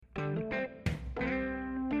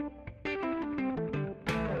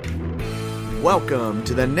Welcome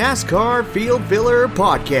to the NASCAR Field Filler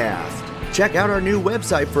Podcast. Check out our new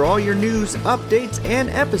website for all your news, updates,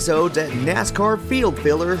 and episodes at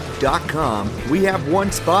NASCARFieldFiller.com. We have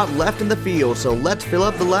one spot left in the field, so let's fill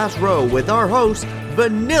up the last row with our host,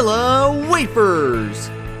 Vanilla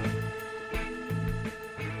Wafers.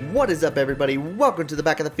 What is up, everybody? Welcome to the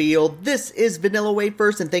back of the field. This is Vanilla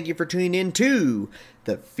Wafers, and thank you for tuning in to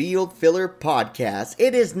the Field Filler Podcast.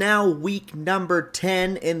 It is now week number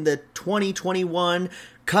 10 in the 2021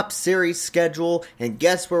 Cup Series schedule, and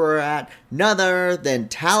guess where we're at? None other than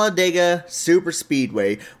Talladega Super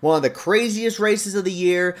Speedway. One of the craziest races of the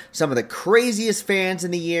year, some of the craziest fans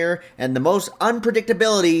in the year, and the most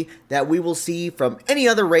unpredictability that we will see from any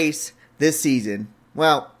other race this season.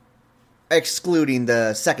 Well, excluding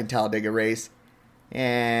the second Talladega race,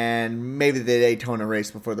 and maybe the Daytona race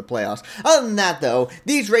before the playoffs. Other than that, though,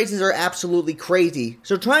 these races are absolutely crazy.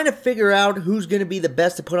 So trying to figure out who's going to be the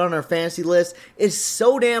best to put on our fantasy list is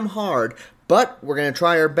so damn hard. But we're going to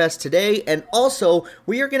try our best today. And also,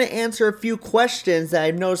 we are going to answer a few questions that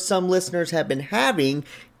I know some listeners have been having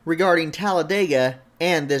regarding Talladega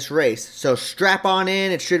and this race. So strap on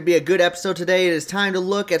in. It should be a good episode today. It is time to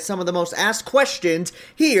look at some of the most asked questions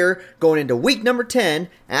here going into week number 10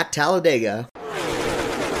 at Talladega.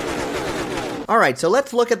 Alright, so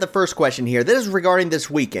let's look at the first question here. This is regarding this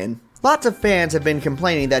weekend. Lots of fans have been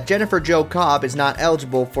complaining that Jennifer Jo Cobb is not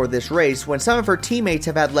eligible for this race when some of her teammates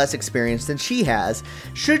have had less experience than she has.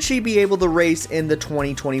 Should she be able to race in the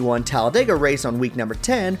 2021 Talladega race on week number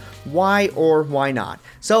 10? Why or why not?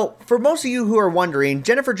 So, for most of you who are wondering,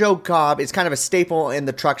 Jennifer Jo Cobb is kind of a staple in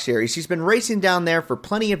the truck series. She's been racing down there for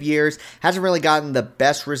plenty of years, hasn't really gotten the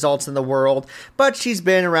best results in the world, but she's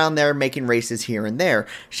been around there making races here and there.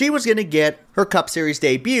 She was going to get her Cup Series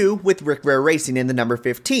debut with Rick Ware Racing in the number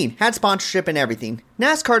 15, had sponsorship and everything.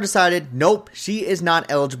 NASCAR decided, nope, she is not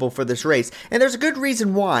eligible for this race, and there's a good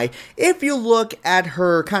reason why. If you look at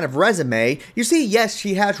her kind of resume, you see, yes,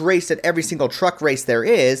 she has raced at every single truck race there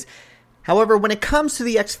is. However, when it comes to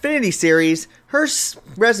the Xfinity Series, her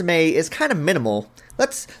resume is kind of minimal.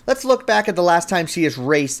 Let's look back at the last time she has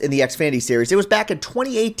raced in the Xfinity Series. It was back in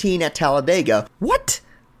 2018 at Talladega. What?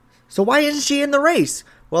 So why isn't she in the race?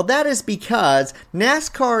 Well, that is because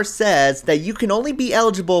NASCAR says that you can only be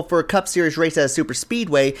eligible for a Cup Series race at a super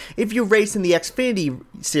speedway if you race in the Xfinity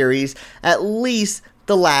Series at least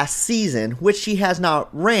the last season, which she has not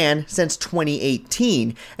ran since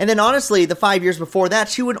 2018. And then honestly, the 5 years before that,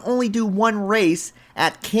 she would only do one race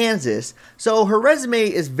at Kansas. So her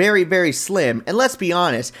resume is very, very slim. And let's be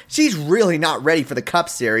honest, she's really not ready for the Cup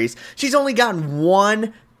Series. She's only gotten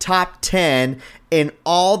one top 10 in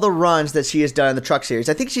all the runs that she has done in the truck series.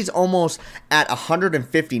 I think she's almost at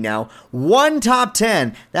 150 now. One top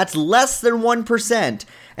 10. That's less than 1%.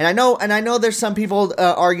 And I know there's some people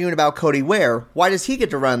arguing about Cody Ware. Why does he get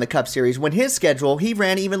to run the Cup Series when his schedule, he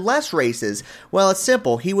ran even less races? Well, it's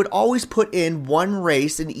simple. He would always put in one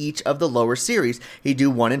race in each of the lower series. He'd do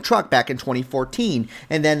one in truck back in 2014,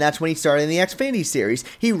 and then that's when he started in the Xfinity Series.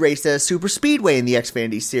 He raced at a super speedway in the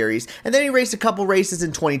Xfinity Series, and then he raced a couple races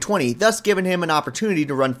in 2020, thus giving him an opportunity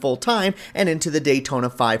to run full-time and into the Daytona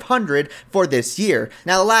 500 for this year.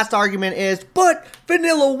 Now, the last argument is, but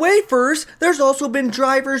Vanilla Wafers, there's also been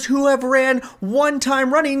drivers who have ran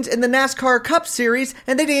one-time runnings in the NASCAR Cup Series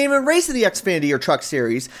and they didn't even race in the Xfinity or Truck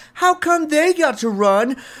Series. How come they got to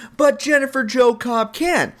run, but Jennifer Jo Cobb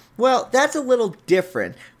can't? Well, that's a little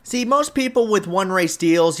different. See, most people with one-race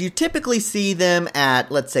deals, you typically see them at,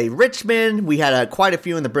 let's say, Richmond. We had quite a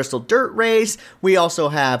few in the Bristol Dirt Race. We also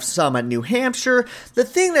have some at New Hampshire. The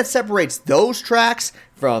thing that separates those tracks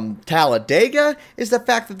from Talladega is the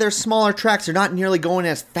fact that they're smaller tracks. They're not nearly going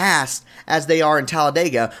as fast as they are in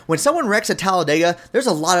Talladega. When someone wrecks at Talladega, there's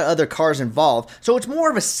a lot of other cars involved, so it's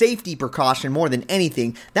more of a safety precaution more than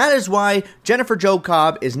anything. That is why Jennifer Jo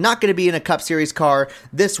Cobb is not going to be in a Cup Series car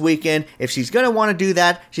this weekend. If she's going to want to do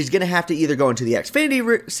that, she's going to have to either go into the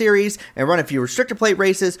Xfinity Series and run a few restrictor plate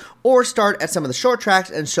races, or start at some of the short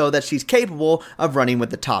tracks and show that she's capable of running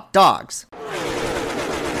with the top dogs.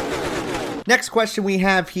 Next question we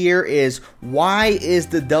have here is, why is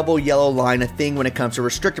the double yellow line a thing when it comes to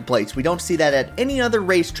restrictor plates? We don't see that at any other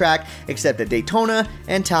racetrack except at Daytona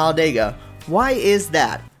and Talladega. Why is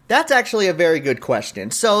that? That's actually a very good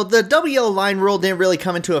question. So the double yellow line rule didn't really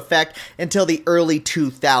come into effect until the early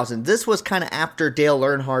 2000s. This was kind of after Dale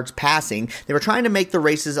Earnhardt's passing. They were trying to make the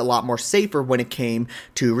races a lot more safer when it came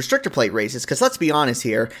to restrictor plate races, because let's be honest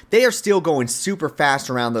here, they are still going super fast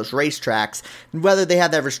around those racetracks, whether they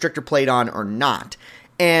have that restrictor plate on or not.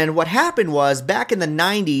 And what happened was, back in the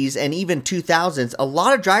 90s and even 2000s, a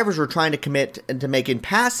lot of drivers were trying to commit to making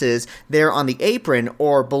passes there on the apron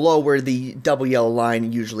or below where the double yellow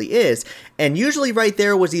line usually is. And usually right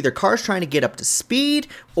there was either cars trying to get up to speed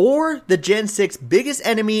or the Gen 6 biggest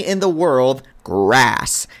enemy in the world,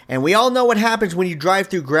 grass. And we all know what happens when you drive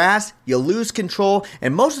through grass. You lose control,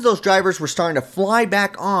 and most of those drivers were starting to fly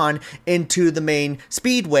back on into the main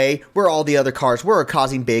speedway where all the other cars were,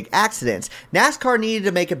 causing big accidents. NASCAR needed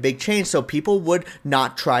to make a big change so people would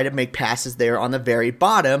not try to make passes there on the very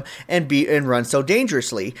bottom and run so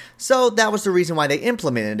dangerously. So that was the reason why they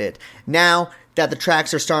implemented it. Now that the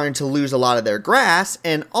tracks are starting to lose a lot of their grass,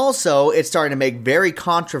 and also it's starting to make very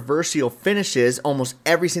controversial finishes almost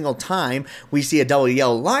every single time we see a double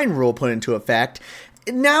yellow line rule put into effect.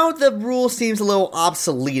 Now the rule seems a little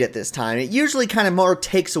obsolete at this time. It usually kind of more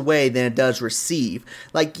takes away than it does receive.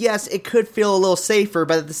 Like, yes, it could feel a little safer,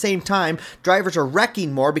 but at the same time, drivers are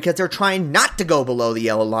wrecking more because they're trying not to go below the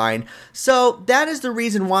yellow line. So that is the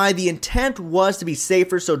reason why the intent was to be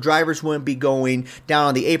safer, so drivers wouldn't be going down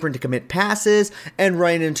on the apron to commit passes and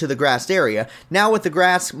running into the grassed area. Now with the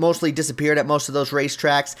grass mostly disappeared at most of those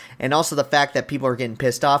racetracks, and also the fact that people are getting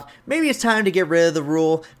pissed off, maybe it's time to get rid of the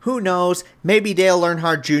rule. Who knows? Maybe Dale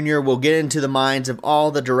Earnhardt Jr. will get into the minds of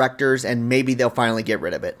all the directors, and maybe they'll finally get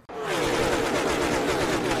rid of it.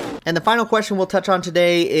 And the final question we'll touch on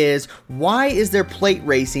today is, why is there plate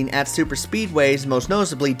racing at super speedways, most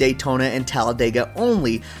notably Daytona and Talladega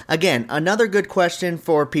only? Again, another good question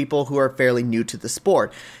for people who are fairly new to the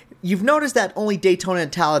sport. You've noticed that only Daytona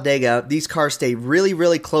and Talladega, these cars stay really,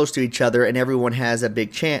 really close to each other, and everyone has a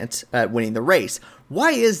big chance at winning the race.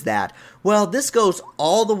 Why is that? Well, this goes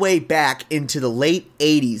all the way back into the late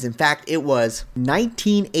 80s. In fact, it was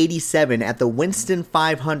 1987 at the Winston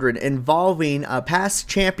 500 involving a past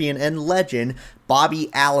champion and legend, Bobby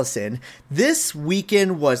Allison. This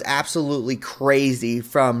weekend was absolutely crazy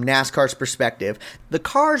from NASCAR's perspective. The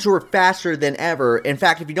cars were faster than ever. In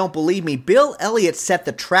fact, if you don't believe me, Bill Elliott set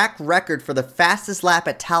the track record for the fastest lap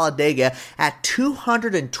at Talladega at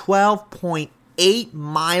 212.8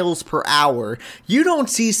 miles per hour. You don't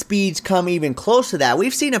see speeds come even close to that.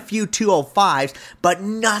 We've seen a few 205s, but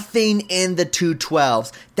nothing in the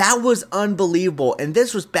 212s. That was unbelievable, and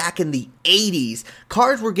this was back in the 80s.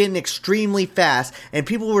 Cars were getting extremely fast, and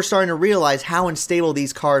people were starting to realize how unstable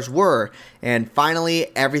these cars were. And finally,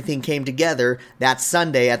 everything came together that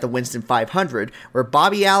Sunday at the Winston 500, where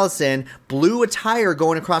Bobby Allison blew a tire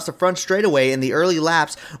going across the front straightaway in the early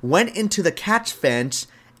laps, went into the catch fence,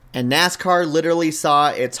 and NASCAR literally saw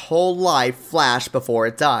its whole life flash before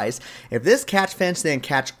its eyes. If this catch fence didn't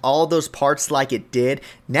catch all those parts like it did,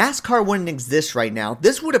 NASCAR wouldn't exist right now.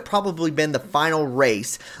 This would have probably been the final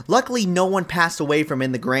race. Luckily, no one passed away from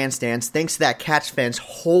in the grandstands thanks to that catch fence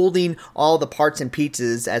holding all the parts and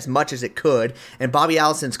pieces as much as it could, and Bobby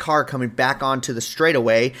Allison's car coming back onto the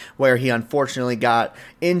straightaway where he unfortunately got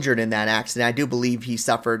injured in that accident. I do believe he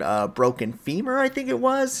suffered a broken femur, I think it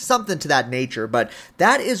was, something to that nature, but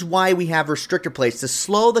that is why we have restrictor plates, to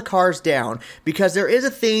slow the cars down, because there is a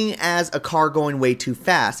thing as a car going way too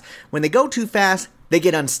fast. When they go too fast, they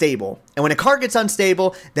get unstable. And when a car gets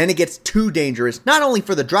unstable, then it gets too dangerous, not only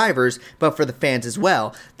for the drivers, but for the fans as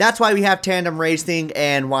well. That's why we have tandem racing,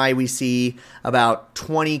 and why we see about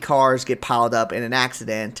 20 cars get piled up in an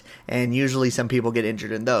accident, and usually some people get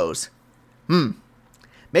injured in those.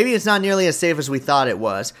 Maybe it's not nearly as safe as we thought it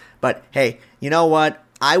was, but hey, you know what?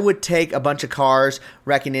 I would take a bunch of cars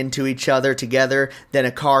wrecking into each other together than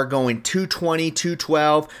a car going 220,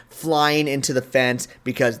 212, flying into the fence,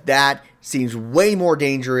 because that seems way more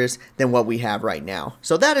dangerous than what we have right now.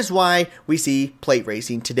 So that is why we see plate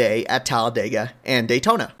racing today at Talladega and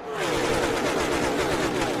Daytona.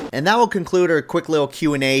 And that will conclude our quick little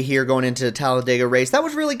Q&A here going into the Talladega race. That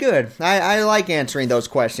was really good. I like answering those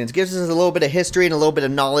questions. Gives us a little bit of history and a little bit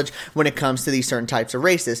of knowledge when it comes to these certain types of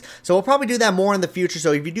races. So we'll probably do that more in the future.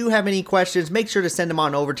 So if you do have any questions, make sure to send them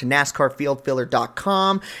on over to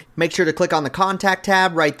NASCARFieldFiller.com. Make sure to click on the contact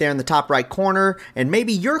tab right there in the top right corner, and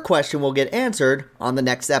maybe your question will get answered on the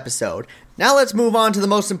next episode. Now let's move on to the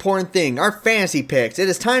most important thing, our fantasy picks. It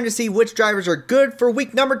is time to see which drivers are good for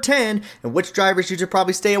week number 10 and which drivers you should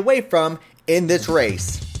probably stay away from in this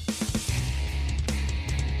race.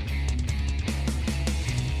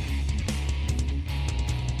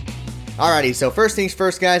 Alrighty, so first things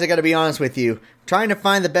first, guys, I gotta be honest with you. Trying to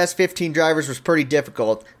find the best 15 drivers was pretty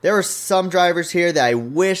difficult. There were some drivers here that I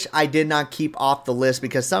wish I did not keep off the list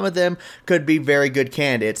because some of them could be very good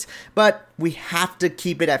candidates. But we have to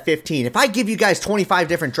keep it at 15. If I give you guys 25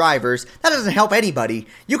 different drivers, that doesn't help anybody.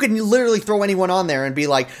 You can literally throw anyone on there and be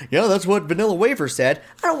like, yeah, that's what Vanilla Wafer said.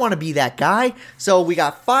 I don't want to be that guy. So we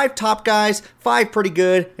got 5 top guys, 5 pretty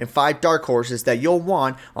good, and 5 dark horses that you'll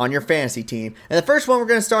want on your fantasy team. And the first one we're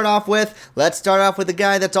going to start off with, let's start off with the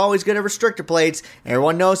guy that's always good at restrictor plates.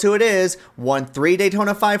 Everyone knows who it is. Won 3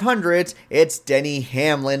 Daytona 500s. It's Denny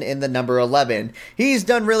Hamlin in the number 11. He's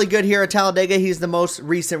done really good here at Talladega. He's the most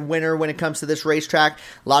recent winner when it comes to this racetrack.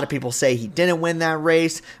 A lot of people say he didn't win that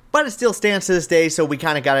race, but it still stands to this day, so we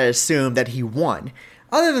kind of got to assume that he won.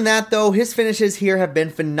 Other than that, though, his finishes here have been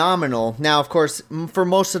phenomenal. Now, of course, for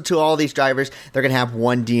all these drivers, they're going to have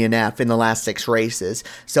 1 DNF in the last 6 races.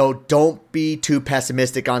 So don't be too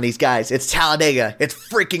pessimistic on these guys. It's Talladega. It's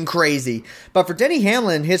freaking crazy. But for Denny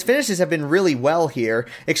Hamlin, his finishes have been really well here.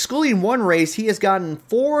 Excluding 1 race, he has gotten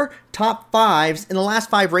 4 top 5s in the last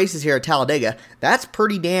 5 races here at Talladega. That's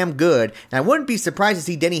pretty damn good. And I wouldn't be surprised to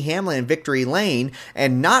see Denny Hamlin in victory lane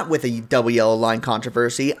and not with a double yellow line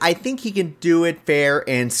controversy. I think he can do it fair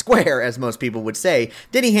and square, as most people would say.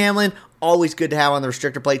 Denny Hamlin, always good to have on the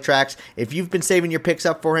restrictor plate tracks. If you've been saving your picks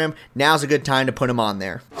up for him, now's a good time to put him on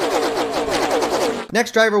there.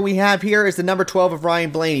 Next driver we have here is the number 12 of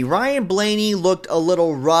Ryan Blaney. Ryan Blaney looked a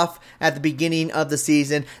little rough at the beginning of the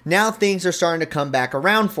season. Now things are starting to come back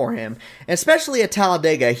around for him, especially at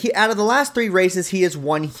Talladega. Out of the last 3 races, he has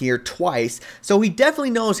won here twice, so he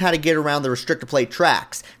definitely knows how to get around the restrictor plate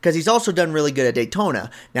tracks, because he's also done really good at Daytona.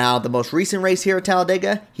 Now, the most recent race here at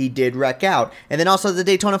Talladega, he did wreck out, and then also the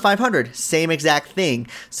Daytona 500, same exact thing.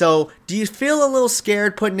 So, do you feel a little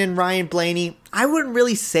scared putting in Ryan Blaney? I wouldn't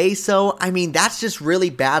really say so. I mean, that's just really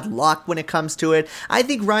bad luck when it comes to it. I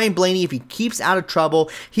think Ryan Blaney, if he keeps out of trouble,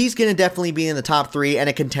 he's going to definitely be in the top 3 and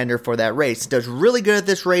a contender for that race. Does really good at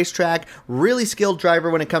this racetrack, really skilled driver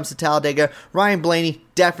when it comes to Talladega. Ryan Blaney,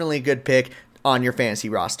 definitely a good pick on your fantasy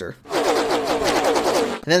roster.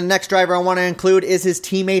 And then the next driver I want to include is his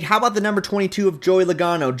teammate. How about the number 22 of Joey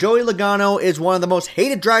Logano? Joey Logano is one of the most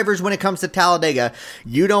hated drivers when it comes to Talladega.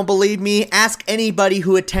 You don't believe me? Ask anybody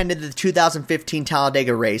who attended the 2015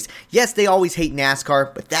 Talladega race. Yes, they always hate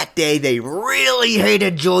NASCAR, but that day they really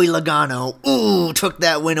hated Joey Logano. Ooh, took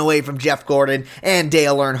that win away from Jeff Gordon and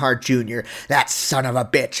Dale Earnhardt Jr. That son of a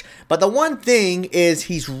bitch. But the one thing is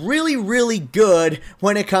he's really, really good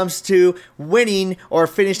when it comes to winning or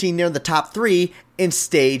finishing near the top 3 in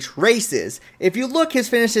stage races. If you look, his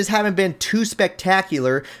finishes haven't been too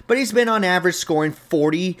spectacular, but he's been on average scoring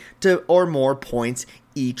 40 or more points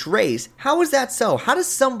each race. How is that so? How does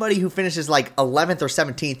somebody who finishes like 11th or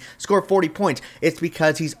 17th score 40 points? It's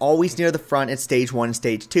because he's always near the front at stage 1 and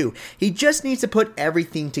stage 2. He just needs to put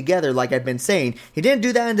everything together, like I've been saying. He didn't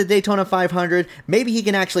do that in the Daytona 500. Maybe he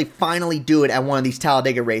can actually finally do it at one of these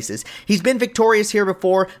Talladega races. He's been victorious here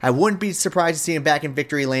before. I wouldn't be surprised to see him back in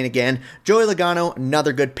victory lane again. Joey Logano,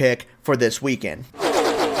 another good pick for this weekend.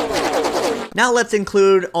 Now let's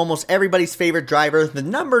include almost everybody's favorite driver, the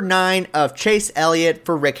number 9 of Chase Elliott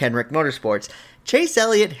for Rick Hendrick Motorsports. Chase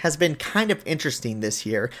Elliott has been kind of interesting this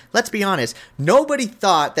year. Let's be honest, nobody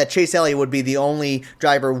thought that Chase Elliott would be the only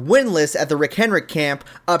driver winless at the Rick Hendrick camp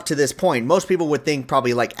up to this point. Most people would think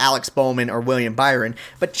probably like Alex Bowman or William Byron.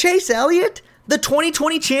 But Chase Elliott, the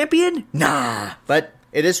 2020 champion? Nah, but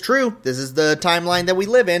it is true. This is the timeline that we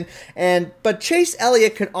live in. But Chase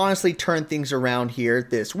Elliott could honestly turn things around here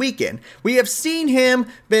this weekend. We have seen him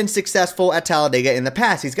been successful at Talladega in the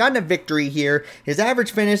past. He's gotten a victory here. His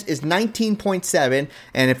average finish is 19.7.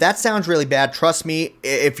 And if that sounds really bad, trust me,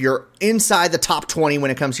 if you're inside the top 20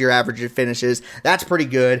 when it comes to your average finishes, that's pretty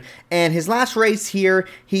good. And his last race here,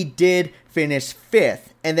 he did finish 5th.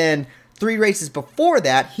 And then 3 races before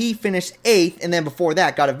that, he finished 8th, and then before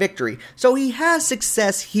that, got a victory. So he has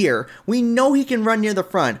success here. We know he can run near the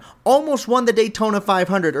front. Almost won the Daytona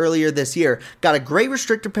 500 earlier this year. Got a great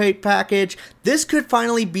restrictor plate package. This could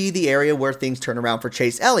finally be the area where things turn around for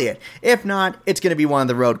Chase Elliott. If not, it's going to be one of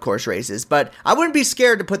the road course races. But I wouldn't be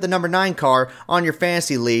scared to put the number 9 car on your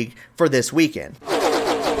fantasy league for this weekend.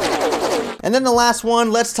 And then the last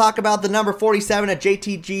one, let's talk about the number 47 at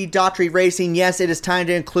JTG Daughtry Racing. Yes, it is time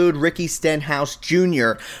to include Ricky Stenhouse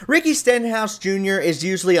Jr. Ricky Stenhouse Jr. is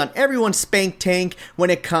usually on everyone's spank tank when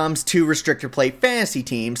it comes to restrictor plate fantasy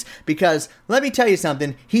teams, because let me tell you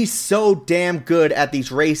something, he's so damn good at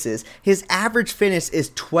these races. His average finish is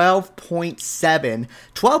 12.7.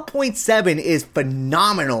 12.7 is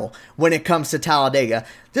phenomenal when it comes to Talladega.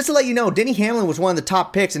 Just to let you know, Denny Hamlin was one of the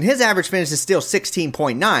top picks, and his average finish is still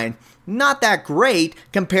 16.9. not that great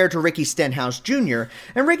compared to Ricky Stenhouse Jr.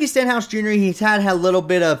 And Ricky Stenhouse Jr., he's had a little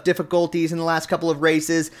bit of difficulties in the last couple of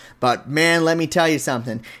races, but man, let me tell you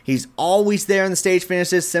something. He's always there in the stage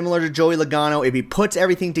finishes, similar to Joey Logano. If he puts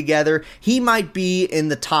everything together, he might be in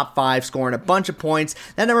the top 5, scoring a bunch of points.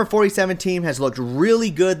 That number 47 team has looked really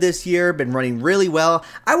good this year, been running really well.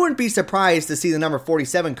 I wouldn't be surprised to see the number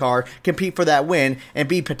 47 car compete for that win and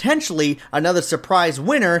be potentially another surprise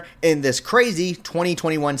winner in this crazy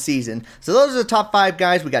 2021 season. So those are the top 5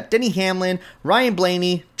 guys. We got Denny Hamlin, Ryan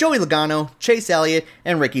Blaney, Joey Logano, Chase Elliott,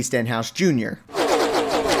 and Ricky Stenhouse Jr.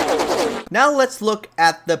 Now let's look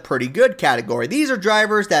at the pretty good category. These are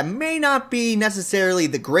drivers that may not be necessarily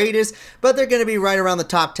the greatest, but they're going to be right around the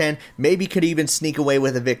top 10, maybe could even sneak away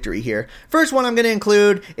with a victory here. First one I'm going to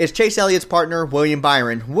include is Chase Elliott's partner, William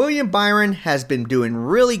Byron. William Byron has been doing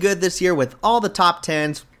really good this year with all the top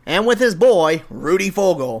 10s, and with his boy, Rudy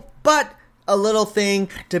Fogel. But a little thing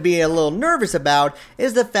to be a little nervous about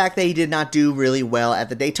is the fact that he did not do really well at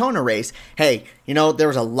the Daytona race. Hey, there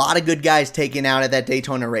was a lot of good guys taken out at that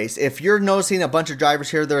Daytona race. If you're noticing a bunch of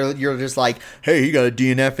drivers here, you're just like, hey, he got a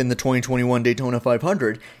DNF in the 2021 Daytona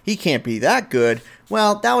 500. He can't be that good.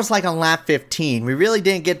 Well, that was like on lap 15. We really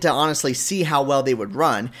didn't get to honestly see how well they would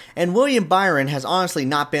run. And William Byron has honestly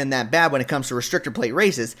not been that bad when it comes to restrictor plate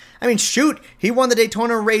races. I mean, shoot, he won the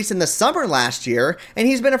Daytona race in the summer last year, and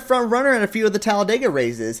he's been a front runner at a few of the Talladega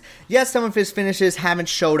races. Yes, some of his finishes haven't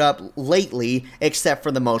showed up lately, except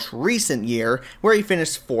for the most recent year, where he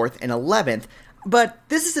finished 4th and 11th. But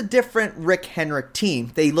this is a different Rick Hendrick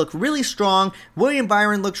team. They look really strong. William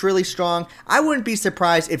Byron looks really strong. I wouldn't be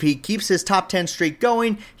surprised if he keeps his top 10 streak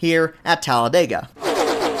going here at Talladega.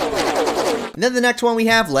 And then the next one we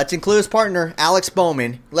have, let's include his partner, Alex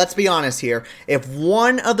Bowman. Let's be honest here. If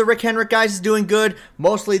one of the Rick Hendrick guys is doing good,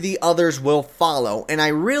 mostly the others will follow. And I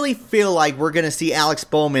really feel like we're going to see Alex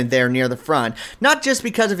Bowman there near the front. Not just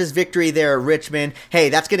because of his victory there at Richmond. Hey,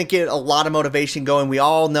 that's going to get a lot of motivation going. We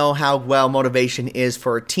all know how well motivation is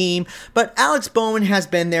for a team. But Alex Bowman has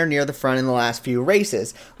been there near the front in the last few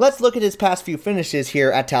races. Let's look at his past few finishes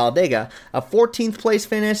here at Talladega. A 14th place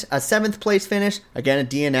finish, a 7th place finish, again a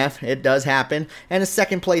DNF, it does happen, and a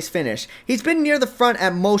 2nd place finish. He's been near the front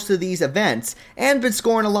at most of these events and been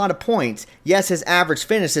scoring a lot of points. Yes, his average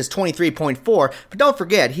finish is 23.4, but don't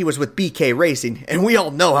forget he was with BK Racing, and we all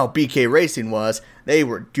know how BK Racing was. They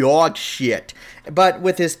were dog shit. But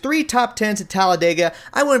with his 3 top 10s at Talladega,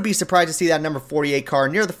 I wouldn't be surprised to see that number 48 car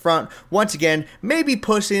near the front once again, maybe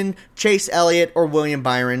pushing Chase Elliott or William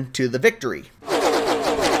Byron to the victory.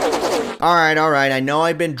 Alright, I know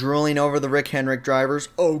I've been drooling over the Rick Hendrick drivers.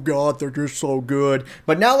 Oh god, they're just so good.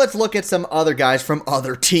 But now let's look at some other guys from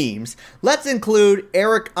other teams. Let's include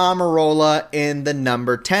Eric Almirola in the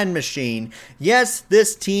number 10 machine. Yes,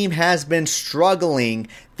 this team has been struggling.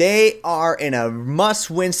 They are in a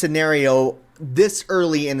must-win scenario this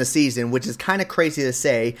early in the season, which is kind of crazy to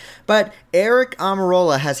say. But Eric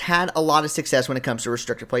Almirola has had a lot of success when it comes to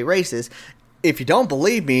restrictor plate races. If you don't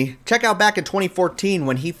believe me, check out back in 2014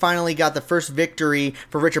 when he finally got the first victory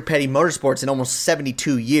for Richard Petty Motorsports in almost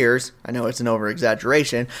 72 years. I know it's an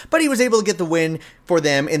over-exaggeration, but he was able to get the win for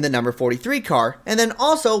them in the number 43 car, and then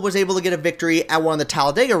also was able to get a victory at one of the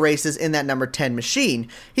Talladega races in that number 10 machine.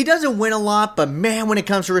 He doesn't win a lot, but man, when it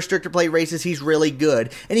comes to restrictor plate races, he's really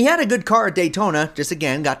good. And he had a good car at Daytona, just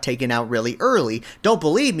again got taken out really early. Don't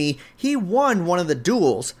believe me, he won one of the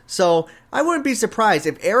duels. So I wouldn't be surprised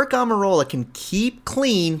if Eric Almirola can keep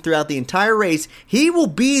clean throughout the entire race. He will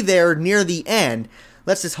be there near the end.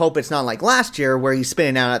 Let's just hope it's not like last year where he's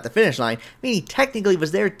spinning out at the finish line. I mean, he technically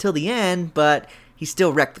was there till the end, but he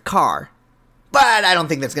still wrecked the car. But I don't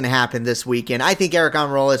think that's going to happen this weekend. I think Eric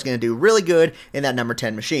Almirola is going to do really good in that number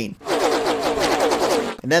 10 machine.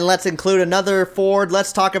 And then let's include another Ford.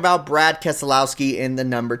 Let's talk about Brad Keselowski in the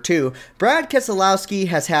number 2. Brad Keselowski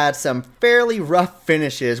has had some fairly rough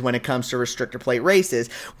finishes when it comes to restrictor plate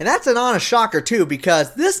races. And that's an honest shocker too,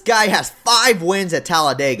 because this guy has 5 wins at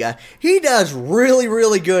Talladega. He does really,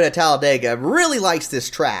 really good at Talladega. Really likes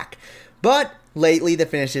this track. But lately, the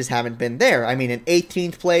finishes haven't been there. I mean, an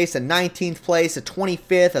 18th place, a 19th place, a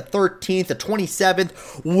 25th, a 13th, a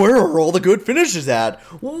 27th. Where are all the good finishes at?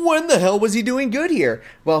 When the hell was he doing good here?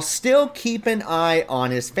 Well, still keep an eye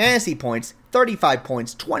on his fantasy points. 35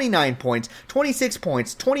 points, 29 points, 26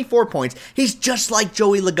 points, 24 points. He's just like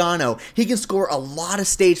Joey Logano. He can score a lot of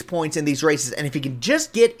stage points in these races, and if he can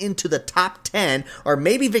just get into the top 10 or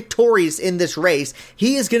maybe victorious in this race,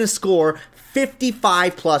 he is going to score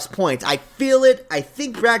 55 plus points. I feel it. I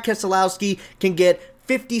think Brad Keselowski can get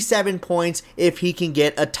 57 points if he can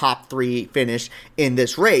get a top 3 finish in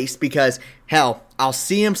this race, because hell, I'll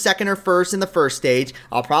see him second or first in the first stage.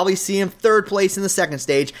 I'll probably see him third place in the second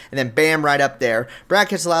stage, and then bam, right up there. Brad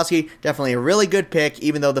Keselowski, definitely a really good pick,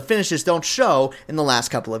 even though the finishes don't show in the last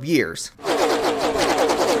couple of years.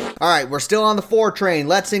 Alright, we're still on the 4 train.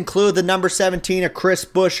 Let's include the number 17 of Chris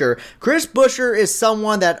Buescher. Chris Buescher is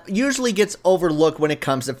someone that usually gets overlooked when it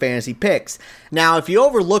comes to fantasy picks. Now, if you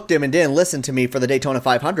overlooked him and didn't listen to me for the Daytona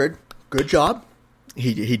 500, good job.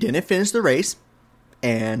 He didn't finish the race,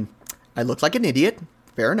 and I looked like an idiot.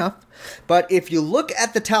 Fair enough. But if you look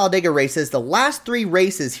at the Talladega races, the last 3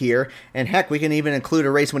 races here, and heck, we can even include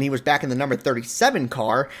a race when he was back in the number 37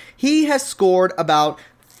 car, he has scored about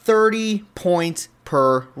 30 points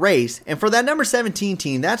per race. And for that number 17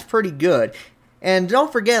 team, that's pretty good. And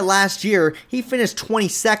don't forget, last year, he finished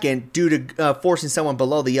 22nd due to forcing someone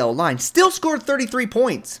below the yellow line. Still scored 33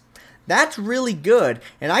 points. That's really good,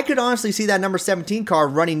 and I could honestly see that number 17 car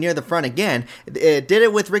running near the front again. It did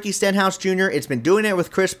it with Ricky Stenhouse Jr., it's been doing it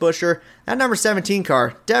with Chris Buescher. That number 17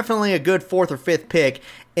 car, definitely a good 4th or 5th pick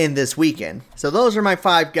in this weekend. So those are my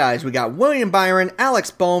 5 guys. We got William Byron, Alex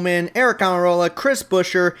Bowman, Eric Almirola, Chris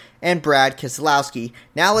Buescher, and Brad Keselowski.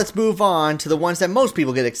 Now let's move on to the ones that most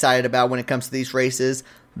people get excited about when it comes to these races,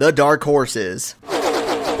 the dark horses.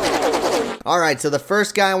 Alright, so the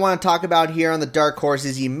first guy I want to talk about here on the dark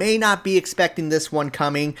horses, you may not be expecting this one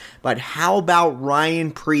coming, but how about Ryan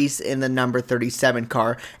Preece in the number 37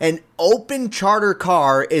 car? An open charter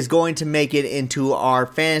car is going to make it into our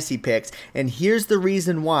fantasy picks, and here's the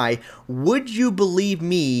reason why. Would you believe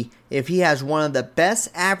me if he has one of the best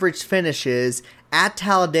average finishes at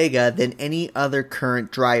Talladega than any other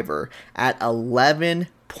current driver at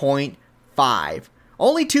 11.5?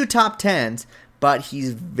 Only 2 top 10s. But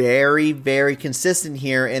he's very, very consistent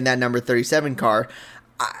here in that number 37 car.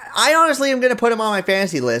 I honestly am going to put him on my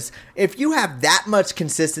fantasy list. If you have that much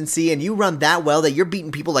consistency and you run that well that you're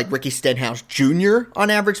beating people like Ricky Stenhouse Jr. on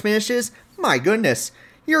average finishes, my goodness,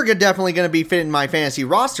 you're definitely going to be fitting my fantasy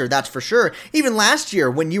roster, that's for sure. Even last year,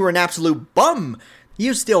 when you were an absolute bum,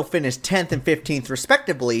 you still finished 10th and 15th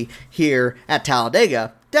respectively here at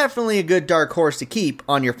Talladega. Definitely a good dark horse to keep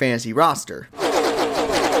on your fantasy roster.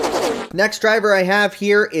 Next driver I have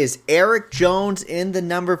here is Eric Jones in the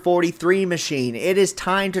number 43 machine. It is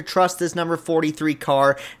time to trust this number 43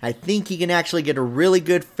 car. I think he can actually get a really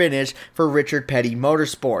good finish for Richard Petty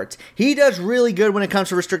Motorsports. He does really good when it comes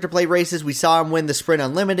to restrictor plate races. We saw him win the Sprint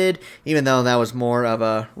Unlimited, even though that was more of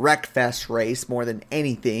a wreckfest race more than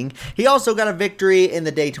anything. He also got a victory in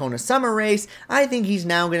the Daytona Summer Race. I think he's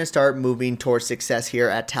now going to start moving towards success here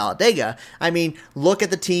at Talladega. I mean, look at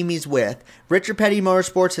the team he's with. Richard Petty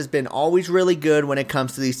Motorsports has been always really good when it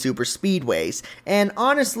comes to these super speedways. And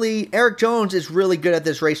honestly, Eric Jones is really good at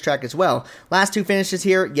this racetrack as well. Last 2 finishes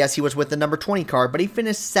here, yes, he was with the number 20 car, but he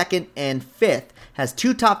finished 2nd and 5th. Has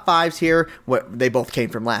 2 top 5s here. They both came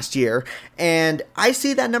from last year. And I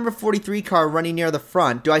see that number 43 car running near the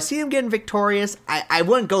front. Do I see him getting victorious? I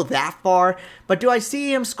wouldn't go that far. But do I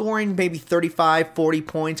see him scoring maybe 35, 40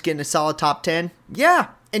 points, getting a solid top 10? Yeah.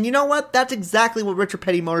 And you know what? That's exactly what Richard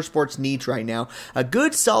Petty Motorsports needs right now. A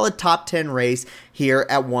good, solid top 10 race here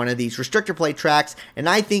at one of these restrictor plate tracks. And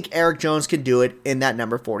I think Eric Jones can do it in that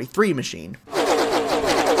number 43 machine.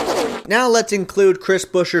 Now let's include Chris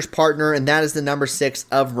Buescher's partner, and that is the number 6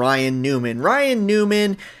 of Ryan Newman. Ryan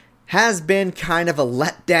Newman has been kind of a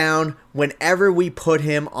letdown whenever we put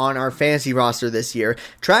him on our fantasy roster this year.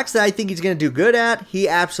 Tracks that I think he's going to do good at, he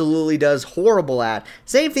absolutely does horrible at.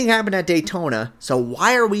 Same thing happened at Daytona, so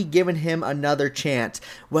why are we giving him another chance?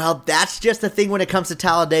 Well, that's just the thing when it comes to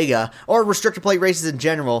Talladega, or restrictor plate races in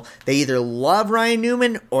general. They either love Ryan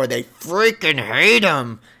Newman, or they freaking hate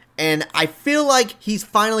him. And I feel like he's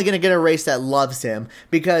finally going to get a race that loves him,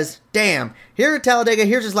 because, damn, here at Talladega,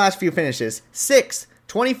 here's his last few finishes. 6th,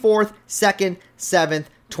 24th, 2nd, 7th,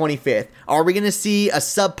 25th. Are we going to see a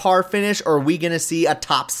subpar finish, or are we going to see a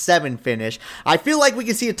top 7 finish? I feel like we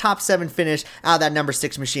can see a top 7 finish out of that number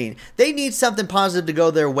 6 machine. They need something positive to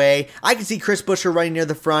go their way. I can see Chris Buescher running near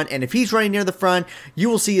the front, and if he's running near the front, you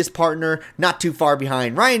will see his partner not too far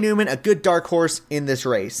behind. Ryan Newman, a good dark horse in this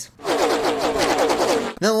race.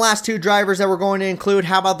 Then the last 2 drivers that we're going to include,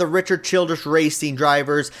 how about the Richard Childress Racing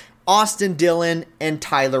drivers? Austin Dillon and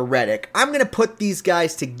Tyler Reddick. I'm going to put these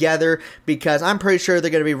guys together because I'm pretty sure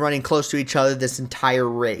they're going to be running close to each other this entire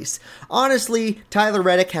race. Honestly, Tyler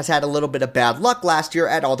Reddick has had a little bit of bad luck last year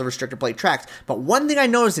at all the restrictor plate tracks, but one thing I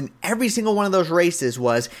noticed in every single one of those races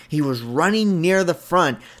was he was running near the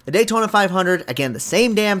front. The Daytona 500, again, the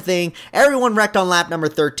same damn thing. Everyone wrecked on lap number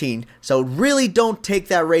 13. So really don't take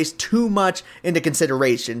that race too much into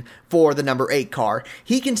consideration for the number 8 car.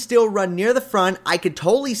 He can still run near the front. I could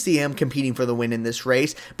totally see him competing for the win in this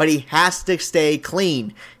race, but he has to stay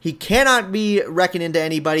clean. He cannot be wrecking into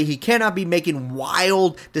anybody. He cannot be making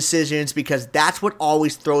wild decisions because that's what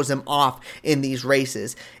always throws him off in these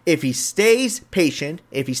races. If he stays patient,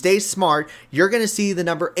 if he stays smart, you're going to see the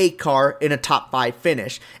number 8 car in a top 5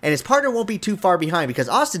 finish. And his partner won't be too far behind because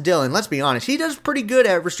Austin Dillon, let's be honest, he does pretty good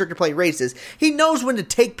at restrictor plate races. He knows when to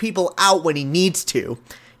take people out when he needs to.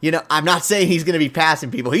 You know, I'm not saying he's going to be passing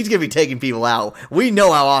people. He's going to be taking people out. We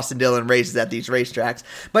know how Austin Dillon races at these racetracks.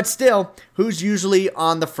 But still, who's usually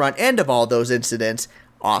on the front end of all those incidents?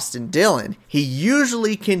 Austin Dillon. He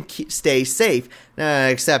usually can stay safe,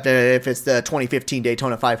 except if it's the 2015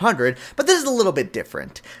 Daytona 500, but this is a little bit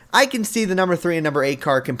different. I can see the number 3 and number 8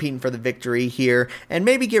 car competing for the victory here, and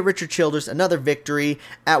maybe get Richard Childress another victory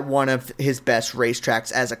at one of his best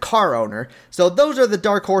racetracks as a car owner. So those are the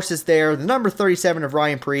dark horses there. The number 37 of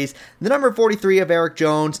Ryan Preece, the number 43 of Eric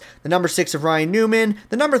Jones, the number 6 of Ryan Newman,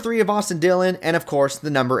 the number 3 of Austin Dillon, and of course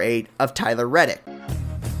the number 8 of Tyler Reddick.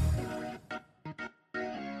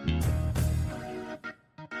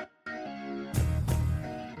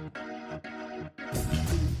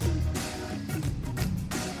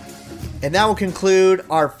 And that will conclude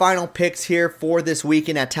our final picks here for this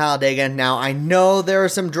weekend at Talladega. Now, I know there are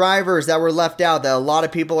some drivers that were left out that a lot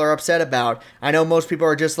of people are upset about. I know most people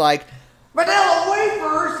are just like, Vanilla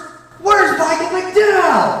Wafers, where's Michael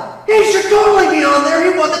McDowell? He should totally be on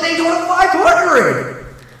there. He won the Daytona 500.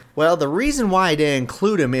 Well, the reason why I didn't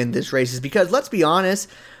include him in this race is because, let's be honest,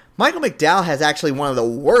 Michael McDowell has actually one of the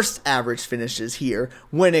worst average finishes here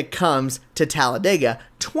when it comes to Talladega,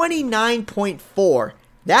 29.4.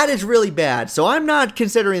 That is really bad, so I'm not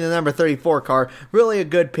considering the number 34 car really a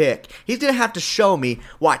good pick. He's going to have to show me,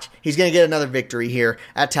 watch, he's going to get another victory here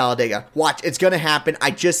at Talladega. Watch, it's going to happen.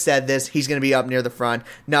 I just said this. He's going to be up near the front.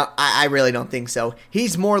 No, I really don't think so.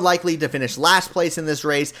 He's more likely to finish last place in this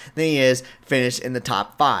race than he is finish in the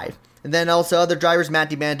top 5. And then also other drivers, Matt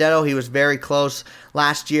DiBenedetto, he was very close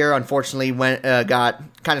last year. Unfortunately, got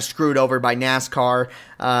kind of screwed over by NASCAR.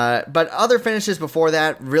 But other finishes before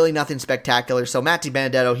that, really nothing spectacular. So Matt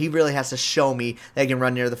DiBenedetto, he really has to show me that he can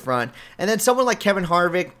run near the front. And then someone like Kevin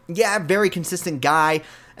Harvick, yeah, very consistent guy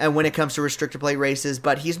when it comes to restrictor plate races,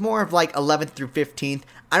 but he's more of like 11th through 15th.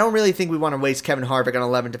 I don't really think we want to waste Kevin Harvick on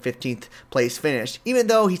 11th to 15th place finish. Even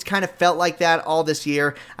though he's kind of felt like that all this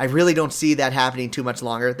year, I really don't see that happening too much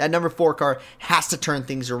longer. That number 4 car has to turn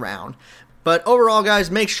things around. But overall, guys,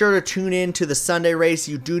 make sure to tune in to the Sunday race.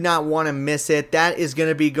 You do not want to miss it. That is going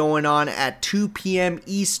to be going on at 2 p.m.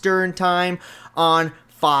 Eastern time on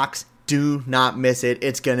Fox. Do not miss it.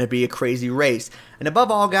 It's going to be a crazy race. And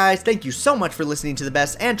above all, guys, thank you so much for listening to the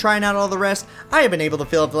best and trying out all the rest. I have been able to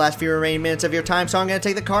fill up the last few remaining minutes of your time, so I'm going to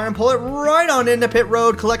take the car and pull it right on into pit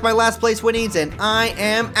road, collect my last place winnings, and I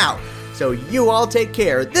am out. So you all take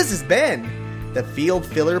care. This has been the Field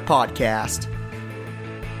Filler Podcast.